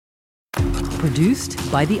Produced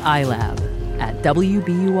by the iLab at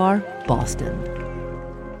WBUR Boston.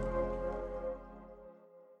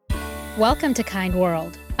 Welcome to Kind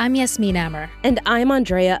World. I'm Yasmin Amer. And I'm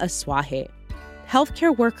Andrea Aswahe.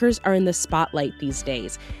 Healthcare workers are in the spotlight these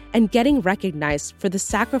days and getting recognized for the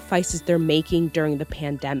sacrifices they're making during the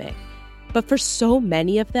pandemic. But for so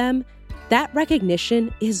many of them, that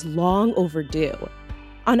recognition is long overdue.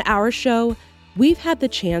 On our show, we've had the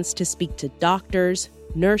chance to speak to doctors,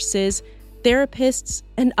 nurses, therapists,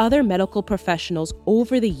 and other medical professionals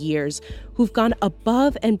over the years who've gone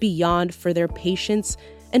above and beyond for their patients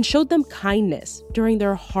and showed them kindness during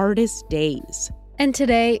their hardest days. And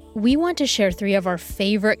today, we want to share 3 of our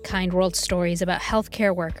favorite Kind World stories about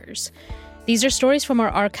healthcare workers. These are stories from our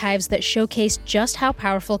archives that showcase just how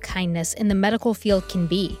powerful kindness in the medical field can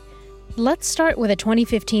be. Let's start with a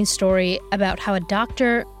 2015 story about how a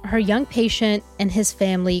doctor, her young patient, and his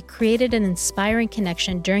family created an inspiring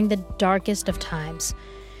connection during the darkest of times.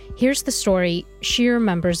 Here's the story. She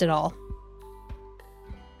remembers it all.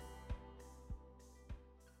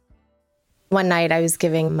 One night I was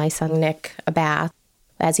giving my son Nick a bath.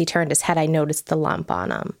 As he turned his head, I noticed the lump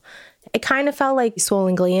on him. It kind of felt like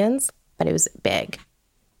swollen glands, but it was big.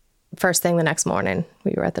 First thing the next morning,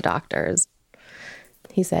 we were at the doctor's.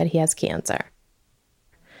 He said he has cancer.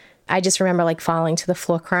 I just remember falling to the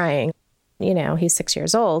floor crying. You know, he's 6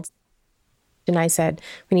 years old. And I said,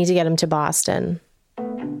 we need to get him to Boston.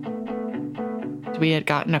 We had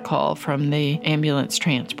gotten a call from the ambulance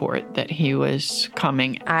transport that he was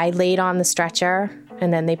coming. I laid on the stretcher,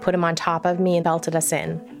 and then they put him on top of me and belted us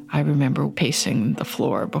in. I remember pacing the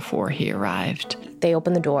floor before he arrived. They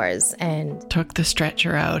opened the doors and took the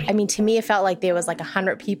stretcher out. I mean, to me, it felt like there was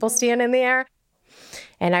 100 people standing there.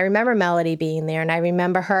 And I remember Melody being there, and I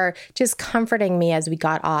remember her just comforting me as we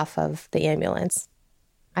got off of the ambulance.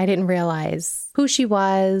 I didn't realize who she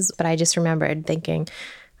was, but I just remembered thinking,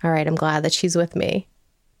 all right, I'm glad that she's with me.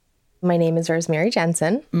 My name is Rosemary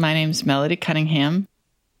Jensen. My name's Melody Cunningham.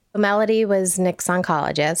 Melody was Nick's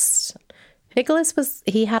oncologist. Nicholas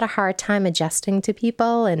he had a hard time adjusting to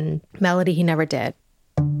people, and Melody, he never did.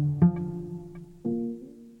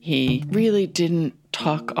 He really didn't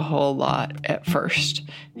talk a whole lot at first.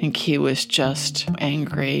 I think he was just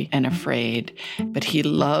angry and afraid, but he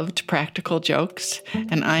loved practical jokes,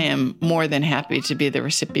 and I am more than happy to be the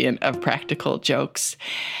recipient of practical jokes.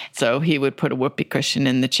 So he would put a whoopee cushion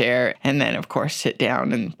in the chair and then, of course, sit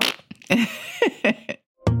down and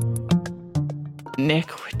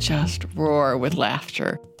Nick would just roar with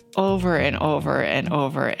laughter over and over and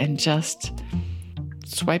over and just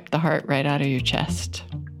swipe the heart right out of your chest.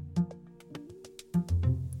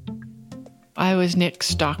 I was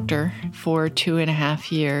Nick's doctor for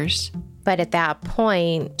 2.5 years. But at that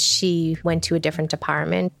point, she went to a different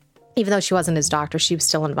department. Even though she wasn't his doctor, she was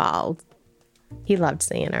still involved. He loved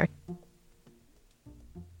seeing her.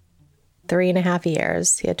 3.5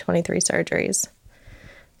 years. He had 23 surgeries.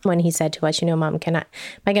 When he said to us, Mom, am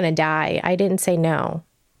I going to die? I didn't say no.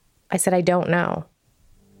 I said, I don't know.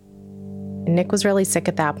 And Nick was really sick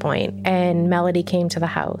at that point, and Melody came to the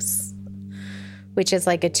house, which is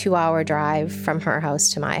a 2-hour drive from her house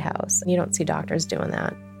to my house. You don't see doctors doing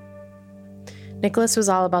that. Nicholas was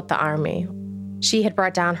all about the Army. She had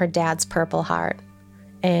brought down her dad's Purple Heart,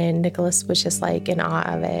 and Nicholas was just in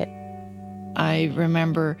awe of it. I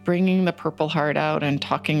remember bringing the Purple Heart out and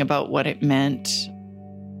talking about what it meant,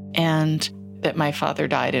 and that my father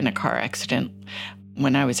died in a car accident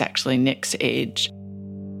when I was actually Nick's age.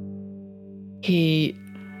 He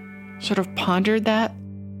sort of pondered that.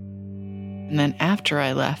 And then after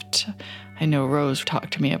I left, I know Rose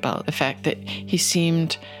talked to me about the fact that he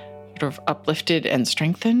seemed sort of uplifted and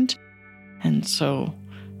strengthened. And so,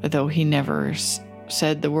 though he never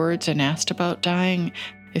said the words and asked about dying,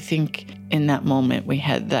 I think in that moment we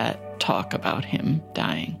had that talk about him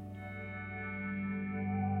dying.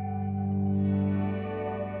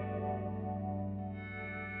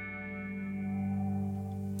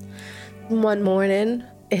 One morning,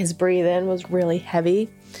 his breathing was really heavy.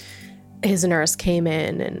 His nurse came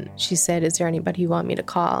in and she said, is there anybody you want me to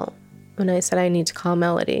call? And I said, I need to call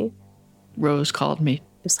Melody. Rose called me.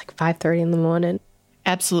 It was 5:30 in the morning.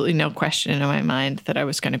 Absolutely no question in my mind that I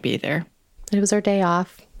was going to be there. It was her day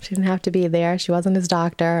off. She didn't have to be there. She wasn't his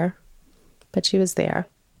doctor, but she was there.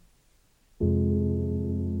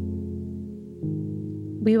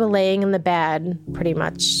 We were laying in the bed pretty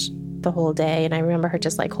much the whole day, and I remember her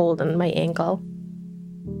just holding my ankle.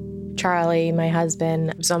 Charlie, my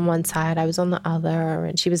husband, was on one side, I was on the other,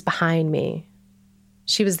 and she was behind me.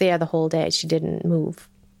 She was there the whole day. She didn't move.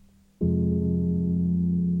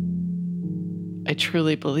 I I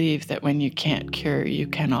truly believe that when you can't cure, you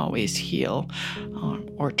can always heal,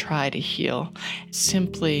 or try to heal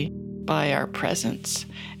simply by our presence.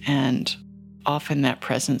 And often that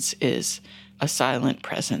presence is a silent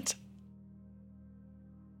presence.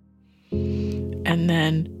 And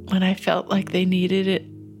then when I felt like they needed it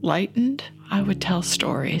lightened, I would tell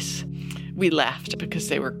stories. We laughed because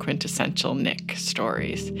they were quintessential Nick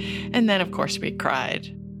stories. And then, of course, we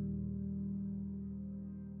cried.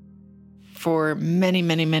 For many,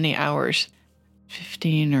 many, many hours,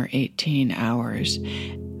 15 or 18 hours,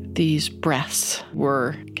 these breaths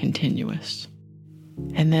were continuous.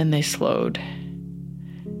 And then they slowed.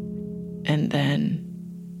 And then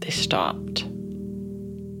they stopped.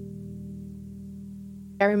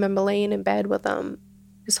 I remember laying in bed with him,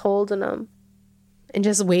 just holding him, and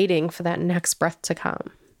just waiting for that next breath to come.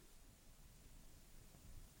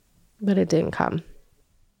 But it didn't come.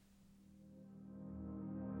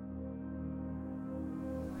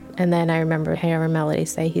 And then I remember hearing Melody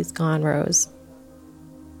say, "He's gone, Rose."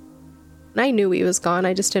 And I knew he was gone.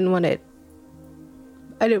 I just didn't want it.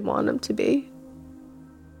 I didn't want him to be.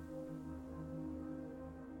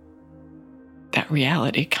 That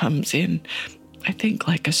reality comes in, I think,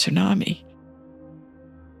 like a tsunami.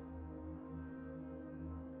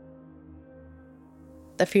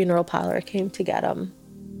 The funeral parlor came to get him.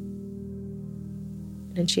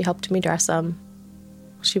 And she helped me dress him.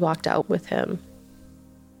 She walked out with him.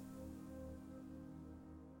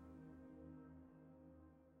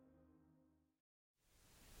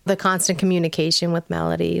 The constant communication with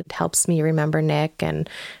Melody helps me remember Nick and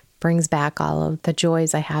brings back all of the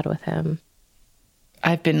joys I had with him.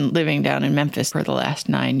 I've been living down in Memphis for the last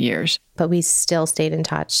 9 years. But we still stayed in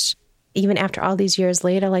touch. Even after all these years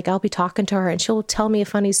later, like I'll be talking to her and she'll tell me a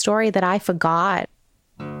funny story that I forgot.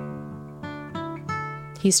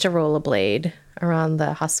 He used to rollerblade around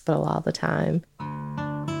the hospital all the time.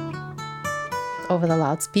 Over the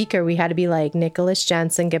loudspeaker, we had to be like, "Nicholas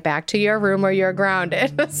Jensen, get back to your room or you're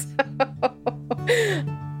grounded."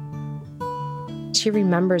 She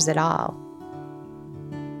remembers it all.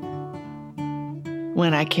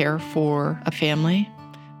 When I care for a family,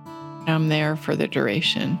 I'm there for the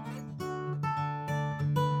duration.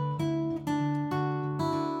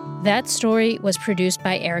 That story was produced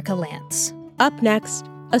by Erica Lance. Up next,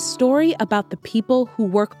 a story about the people who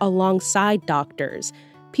work alongside doctors,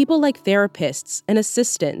 people like therapists and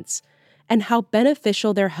assistants, and how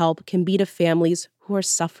beneficial their help can be to families who are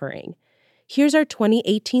suffering. Here's our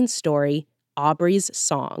 2018 story, Aubrey's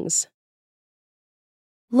Songs.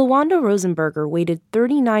 LaWanda Rosenberger waited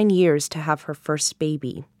 39 years to have her first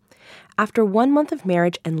baby. After 1 month of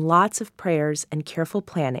marriage and lots of prayers and careful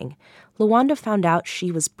planning, LaWanda found out she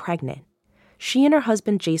was pregnant. She and her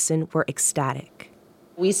husband Jason were ecstatic.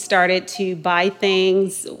 We started to buy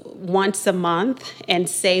things once a month and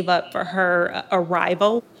save up for her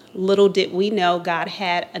arrival. Little did we know God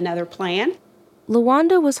had another plan.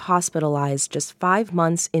 LaWanda was hospitalized just 5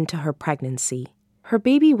 months into her pregnancy. Her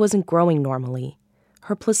baby wasn't growing normally.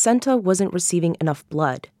 Her placenta wasn't receiving enough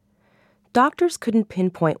blood. Doctors couldn't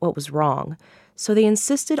pinpoint what was wrong, so they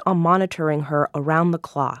insisted on monitoring her around the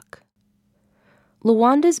clock.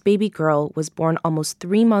 LaWanda's baby girl was born almost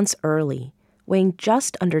 3 months early, weighing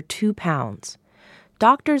just under 2 pounds.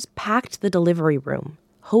 Doctors packed the delivery room,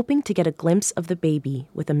 hoping to get a glimpse of the baby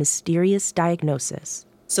with a mysterious diagnosis.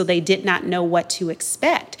 So they did not know what to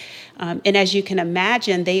expect. And as you can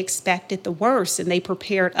imagine, they expected the worst, and they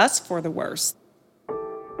prepared us for the worst.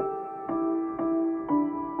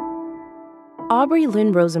 Aubrey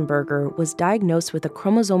Lynn Rosenberger was diagnosed with a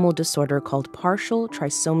chromosomal disorder called partial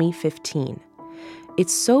trisomy 15.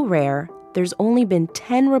 It's so rare, there's only been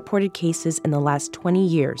 10 reported cases in the last 20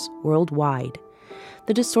 years worldwide.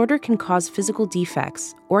 The disorder can cause physical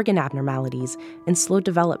defects, organ abnormalities, and slow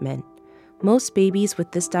development. Most babies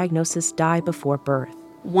with this diagnosis die before birth.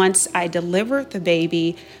 Once I delivered the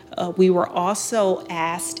baby, we were also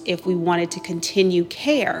asked if we wanted to continue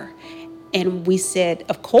care. And we said,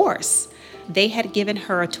 of course. They had given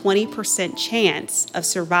her a 20% chance of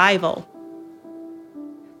survival.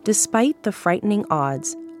 Despite the frightening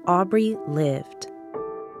odds, Aubrey lived.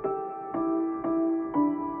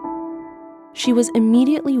 She was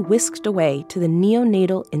immediately whisked away to the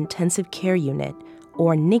Neonatal Intensive Care Unit,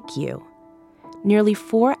 or NICU. Nearly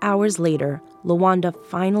 4 hours later, LaWanda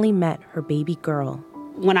finally met her baby girl.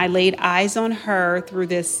 When I laid eyes on her through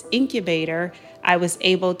this incubator, I was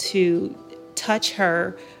able to touch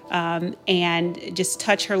her and just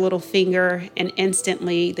touch her little finger, and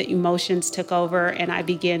instantly the emotions took over and I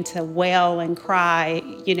began to wail and cry,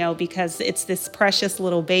 because it's this precious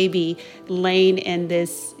little baby laying in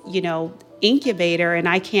this, incubator, and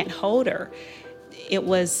I can't hold her. it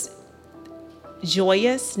was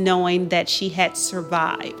joyous knowing that she had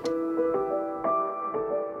survived.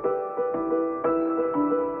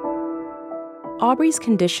 Aubrey's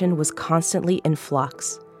condition was constantly in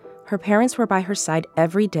flux. Her parents were by her side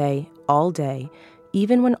every day, all day,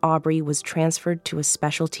 even when Aubrey was transferred to a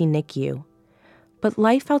specialty NICU. But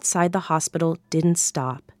life outside the hospital didn't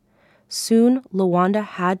stop. Soon, LaWanda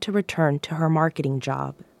had to return to her marketing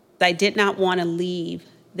job. I did not want to leave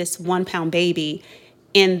this 1-pound baby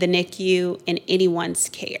in the NICU in anyone's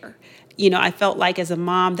care. I felt like as a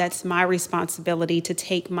mom, that's my responsibility to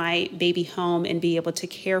take my baby home and be able to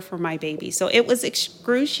care for my baby. So it was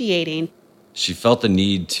excruciating. She felt the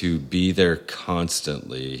need to be there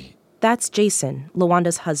constantly. That's Jason,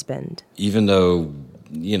 LaWanda's husband. Even though,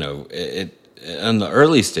 in the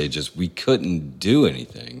early stages, we couldn't do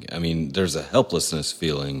anything. I mean, there's a helplessness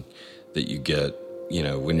feeling that you get,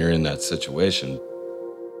 when you're in that situation.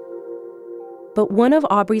 But one of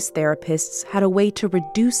Aubrey's therapists had a way to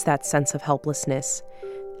reduce that sense of helplessness,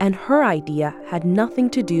 and her idea had nothing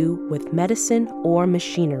to do with medicine or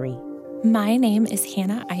machinery. My name is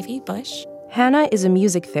Hannah Ivy Bush. Hannah is a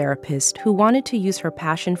music therapist who wanted to use her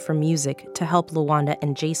passion for music to help LaWanda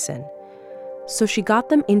and Jason. So she got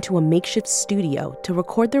them into a makeshift studio to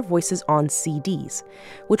record their voices on CDs,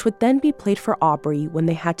 which would then be played for Aubrey when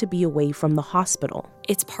they had to be away from the hospital.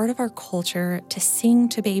 It's part of our culture to sing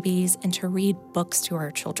to babies and to read books to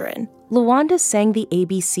our children. LaWanda sang the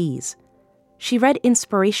ABCs. She read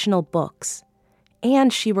inspirational books.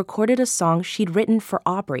 And she recorded a song she'd written for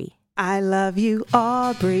Aubrey. I love you,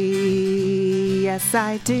 Aubrey. Yes,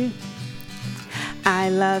 I do. I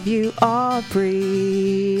love you,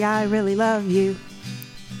 Aubrey. I really love you.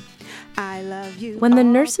 I love you. When the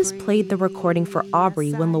nurses played the recording for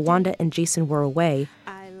Aubrey when LaWanda and Jason were away,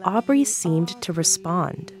 Aubrey seemed to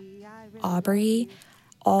respond. Aubrey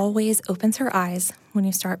always opens her eyes when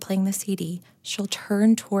you start playing the CD. She'll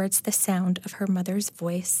turn towards the sound of her mother's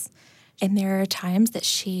voice, and there are times that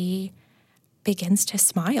she begins to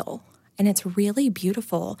smile. And it's really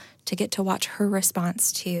beautiful to get to watch her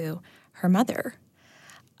response to her mother,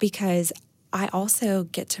 because I also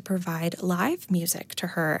get to provide live music to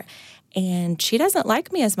her, and she doesn't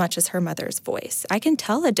like me as much as her mother's voice. I can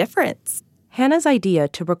tell the difference. Hannah's idea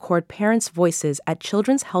to record parents' voices at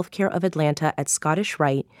Children's Healthcare of Atlanta at Scottish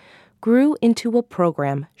Rite grew into a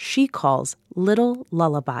program she calls Little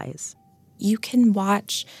Lullabies. You can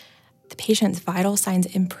watch the patient's vital signs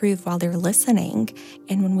improve while they're listening.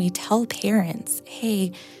 And when we tell parents,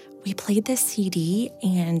 hey, we played this CD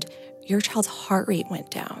and your child's heart rate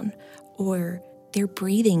went down or their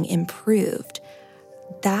breathing improved,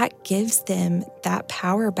 that gives them that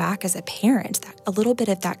power back as a parent, a little bit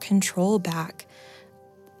of that control back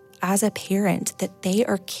as a parent, that they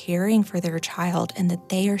are caring for their child and that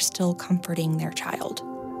they are still comforting their child.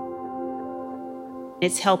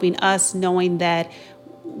 It's helping us knowing that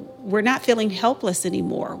we're not feeling helpless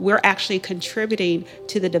anymore. We're actually contributing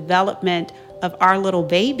to the development of our little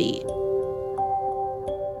baby.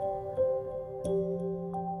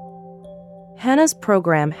 Hannah's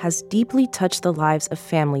program has deeply touched the lives of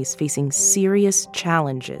families facing serious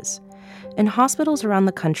challenges, and hospitals around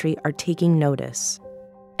the country are taking notice.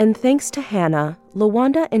 And thanks to Hannah,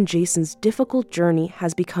 LaWanda and Jason's difficult journey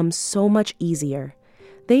has become so much easier.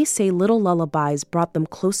 They say Little Lullabies brought them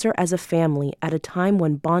closer as a family at a time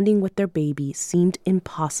when bonding with their baby seemed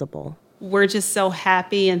impossible. We're just so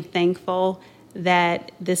happy and thankful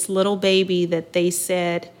that this little baby that they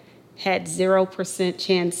said had 0%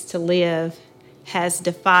 chance to live has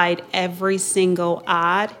defied every single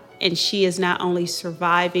odd, and she is not only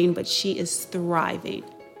surviving, but she is thriving.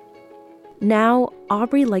 Now,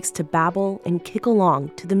 Aubrey likes to babble and kick along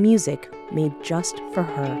to the music made just for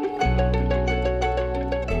her.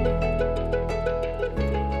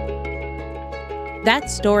 That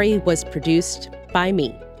story was produced by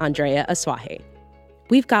me, Andrea Asuaje.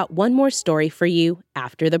 We've got one more story for you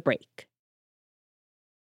after the break.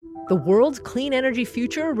 The world's clean energy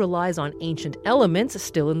future relies on ancient elements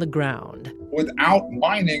still in the ground. Without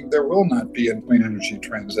mining, there will not be a clean energy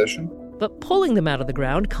transition. But pulling them out of the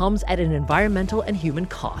ground comes at an environmental and human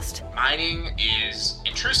cost. Mining is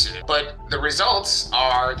intrusive, but the results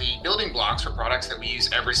are the building blocks for products that we use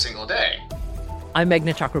every single day. I'm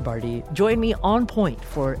Meghna Chakrabarti. Join me on Point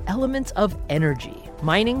for Elements of Energy,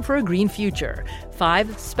 Mining for a Green Future.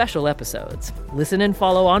 5 special episodes. Listen and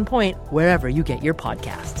follow On Point wherever you get your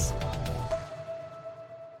podcasts.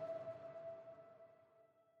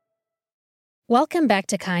 Welcome back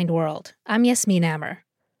to Kind World. I'm Yasmin Amer.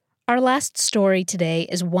 Our last story today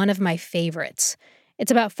is one of my favorites.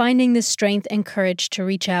 It's about finding the strength and courage to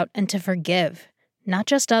reach out and to forgive, not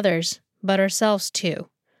just others, but ourselves too.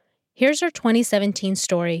 Here's our 2017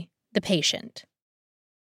 story, The Patient.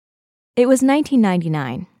 It was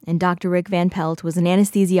 1999, and Dr. Rick Van Pelt was an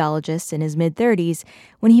anesthesiologist in his mid-30s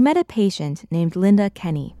when he met a patient named Linda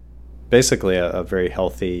Kenny. Basically a very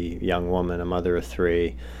healthy young woman, a mother of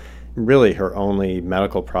 3, really her only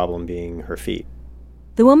medical problem being her feet.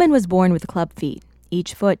 The woman was born with club feet,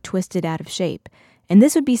 each foot twisted out of shape, and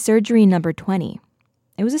this would be surgery number 20.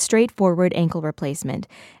 It was a straightforward ankle replacement,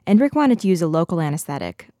 and Rick wanted to use a local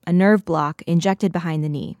anesthetic, a nerve block injected behind the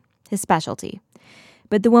knee, his specialty.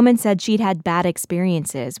 But the woman said she'd had bad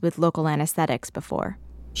experiences with local anesthetics before.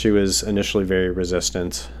 She was initially very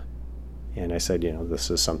resistant, and I said,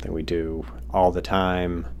 this is something we do all the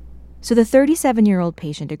time. So the 37-year-old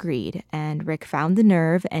patient agreed, and Rick found the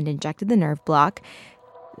nerve and injected the nerve block.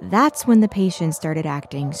 That's when the patient started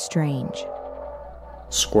acting strange.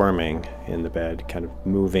 Squirming in the bed, kind of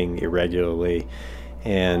moving irregularly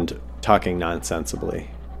and talking nonsensibly.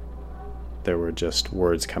 There were just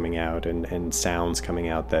words coming out and sounds coming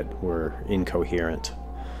out that were incoherent.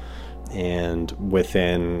 And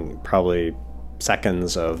within probably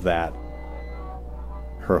seconds of that,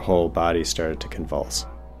 her whole body started to convulse.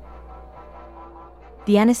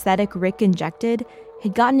 The anesthetic Rick injected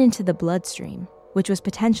had gotten into the bloodstream, which was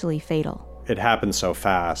potentially fatal. It happened so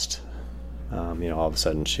fast. All of a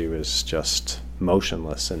sudden she was just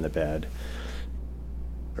motionless in the bed.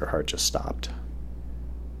 Her heart just stopped.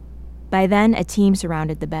 By then, a team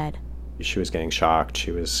surrounded the bed. She was getting shocked.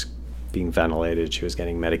 She was being ventilated. She was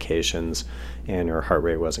getting medications, and her heart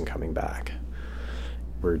rate wasn't coming back.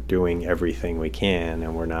 We're doing everything we can,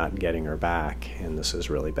 and we're not getting her back, and this is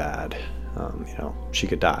really bad. She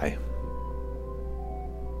could die.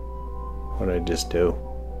 What did I just do?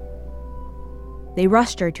 They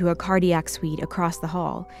rushed her to a cardiac suite across the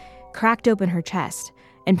hall, cracked open her chest,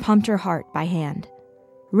 and pumped her heart by hand.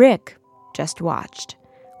 Rick just watched,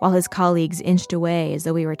 while his colleagues inched away as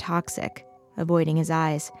though he were toxic, avoiding his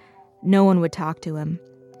eyes. No one would talk to him.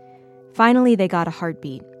 Finally, they got a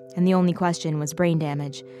heartbeat, and the only question was brain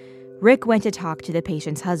damage. Rick went to talk to the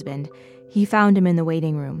patient's husband. He found him in the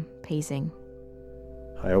waiting room, pacing.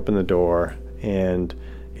 I opened the door, and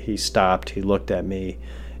he stopped. He looked at me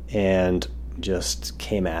and just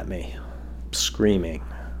came at me, screaming,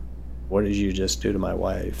 "What did you just do to my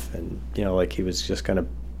wife?" And, like he was just going to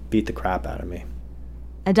beat the crap out of me.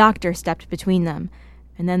 A doctor stepped between them,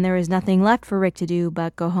 and then there was nothing left for Rick to do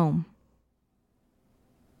but go home.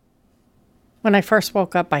 When I first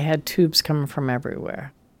woke up, I had tubes coming from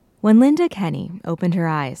everywhere. When Linda Kenny opened her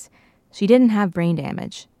eyes, she didn't have brain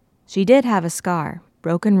damage. She did have a scar,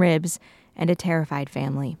 broken ribs, and a terrified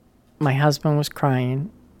family. My husband was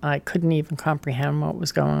crying. I couldn't even comprehend what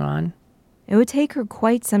was going on. It would take her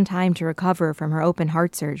quite some time to recover from her open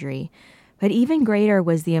heart surgery, but even greater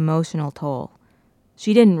was the emotional toll.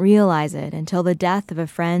 She didn't realize it until the death of a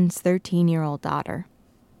friend's 13-year-old daughter.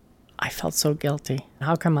 I felt so guilty.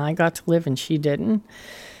 How come I got to live and she didn't?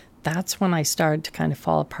 That's when I started to kind of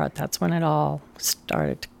fall apart. That's when it all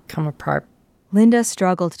started to come apart. Linda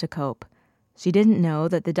struggled to cope. She didn't know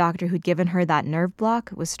that the doctor who'd given her that nerve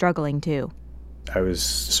block was struggling too. I was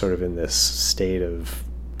sort of in this state of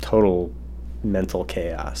total mental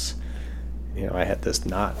chaos. I had this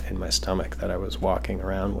knot in my stomach that I was walking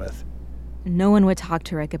around with. No one would talk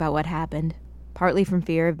to Rick about what happened, partly from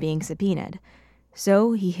fear of being subpoenaed.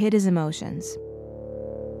 So he hid his emotions.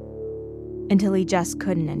 Until he just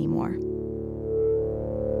couldn't anymore.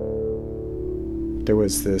 There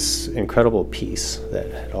was this incredible peace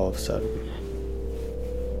that had all of a sudden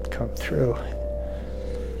come through.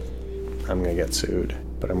 I'm going to get sued,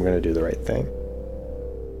 but I'm going to do the right thing.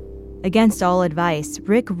 Against all advice,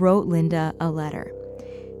 Rick wrote Linda a letter.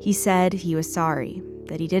 He said he was sorry,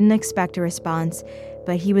 that he didn't expect a response,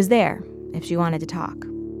 but he was there if she wanted to talk.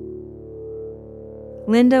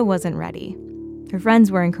 Linda wasn't ready. Her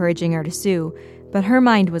friends were encouraging her to sue, but her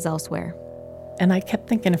mind was elsewhere. And I kept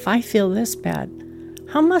thinking, if I feel this bad,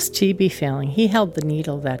 how must he be feeling? He held the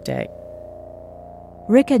needle that day.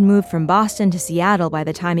 Rick had moved from Boston to Seattle by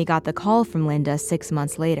the time he got the call from Linda 6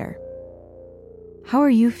 months later. "How are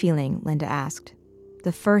you feeling?" Linda asked,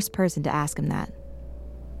 the first person to ask him that.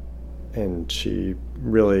 And she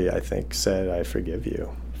really, I think, said, "I forgive you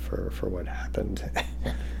for what happened."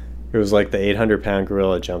 It was like the 800-pound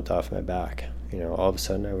gorilla jumped off my back. All of a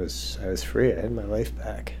sudden I was free. I had my life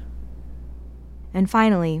back. And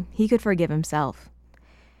finally, he could forgive himself.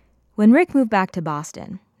 When Rick moved back to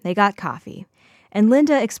Boston, they got coffee, and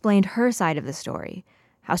Linda explained her side of the story,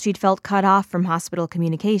 how she'd felt cut off from hospital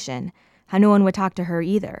communication, how no one would talk to her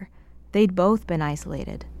either. They'd both been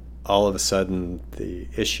isolated. All of a sudden, the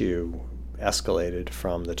issue escalated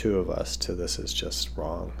from the two of us to this is just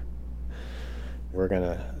wrong. We're going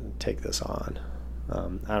to take this on.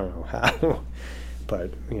 I don't know how,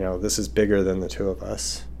 but, this is bigger than the two of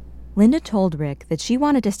us. Linda told Rick that she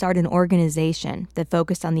wanted to start an organization that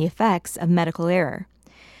focused on the effects of medical error.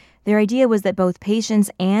 Their idea was that both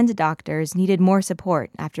patients and doctors needed more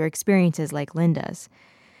support after experiences like Linda's.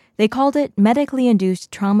 They called it medically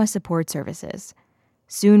induced trauma support services.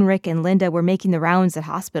 Soon Rick and Linda were making the rounds at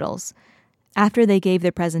hospitals. After they gave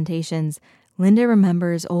their presentations, Linda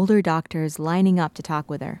remembers older doctors lining up to talk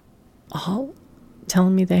with her. All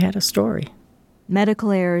telling me they had a story.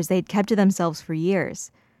 Medical errors they'd kept to themselves for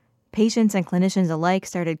years. Patients and clinicians alike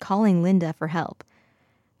started calling Linda for help.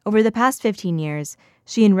 Over the past 15 years,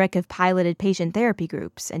 she and Rick have piloted patient therapy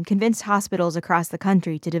groups and convinced hospitals across the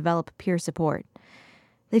country to develop peer support.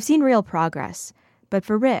 They've seen real progress, but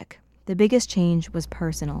for Rick, the biggest change was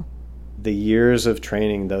personal. The years of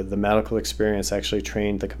training, the medical experience actually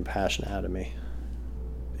trained the compassion out of me.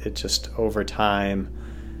 It just, over time,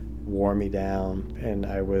 wore me down, and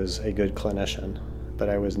I was a good clinician, but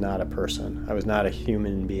I was not a person. I was not a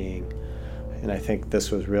human being. And I think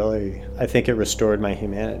this was really, it restored my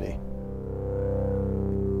humanity.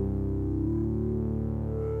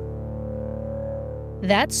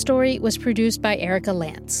 That story was produced by Erica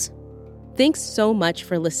Lance. Thanks so much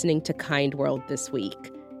for listening to Kind World this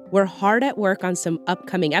week. We're hard at work on some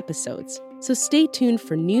upcoming episodes, so stay tuned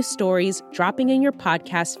for new stories dropping in your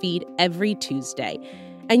podcast feed every Tuesday.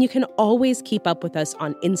 And you can always keep up with us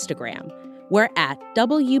on Instagram. We're at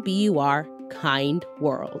WBUR Kind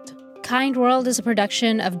World. Kind World is a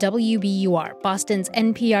production of WBUR, Boston's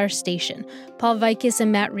NPR station. Paul Vikis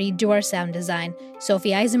and Matt Reed do our sound design.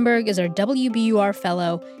 Sophie Eisenberg is our WBUR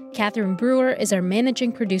fellow. Catherine Brewer is our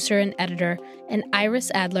managing producer and editor. And Iris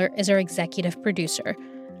Adler is our executive producer.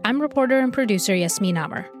 I'm reporter and producer Yasmin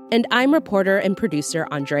Amer. And I'm reporter and producer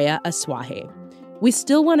Andrea Asuaje. We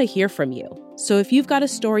still want to hear from you. So if you've got a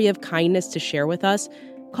story of kindness to share with us,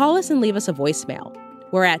 call us and leave us a voicemail.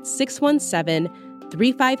 We're at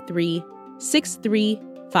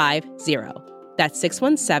 617-353-6350. That's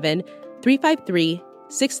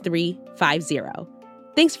 617-353-6350.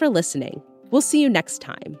 Thanks for listening. We'll see you next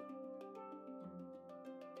time.